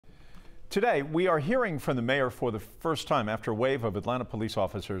Today, we are hearing from the mayor for the first time after a wave of Atlanta police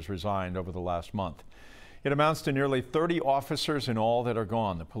officers resigned over the last month. It amounts to nearly 30 officers in all that are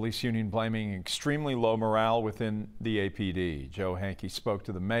gone. The police union blaming extremely low morale within the APD. Joe Hankey spoke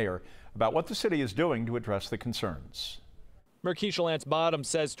to the mayor about what the city is doing to address the concerns. Mayor Keisha Lance Bottoms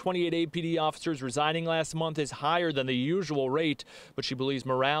says 28 APD officers resigning last month is higher than the usual rate, but she believes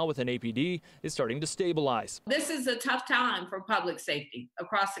morale within APD is starting to stabilize. This is a tough time for public safety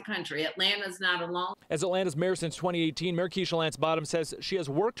across the country. Atlanta's not alone. As Atlanta's mayor since 2018, Mayor Keisha Lance Bottoms says she has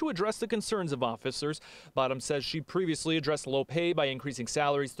worked to address the concerns of officers. Bottoms says she previously addressed low pay by increasing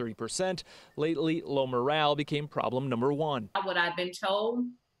salaries 30%. Lately, low morale became problem number one. What I've been told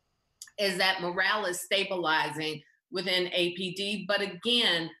is that morale is stabilizing within APD. But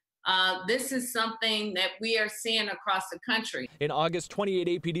again, this is something that we are seeing across the country. In August,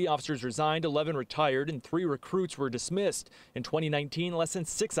 28 APD officers resigned, 11 retired, and 3 recruits were dismissed. In 2019, less than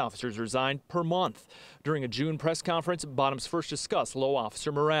 6 officers resigned per month. During a June press conference, Bottoms first discussed low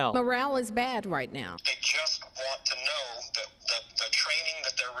officer morale. Morale is bad right now. They just want to know that the training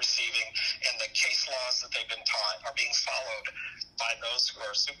that they're receiving and the case laws that they've been taught are being followed by those who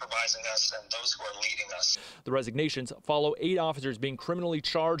are supervising us and those who are leading us. The resignations follow 8 officers being criminally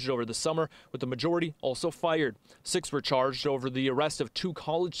charged over the summer, with the majority also fired. 6 were charged over the arrest of 2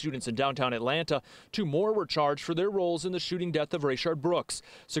 college students in downtown Atlanta. 2 more were charged for their roles in the shooting death of Rayshard Brooks.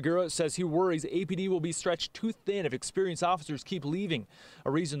 Segura says he worries APD will be stretched too thin if experienced officers keep leaving.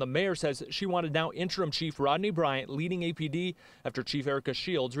 A reason the mayor says she wanted now interim Chief Rodney Bryant leading APD after Chief Erica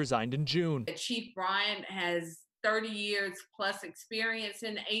Shields resigned in June. Chief Bryant has 30 years plus experience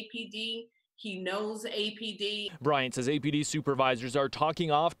in APD. He knows APD. Bryant says APD supervisors are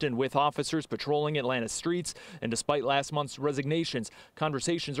talking often with officers patrolling Atlanta streets, and despite last month's resignations,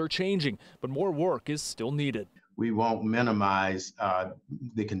 conversations are changing, but more work is still needed. We won't minimize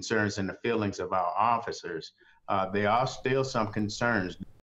the concerns and the feelings of our officers. There are still some concerns.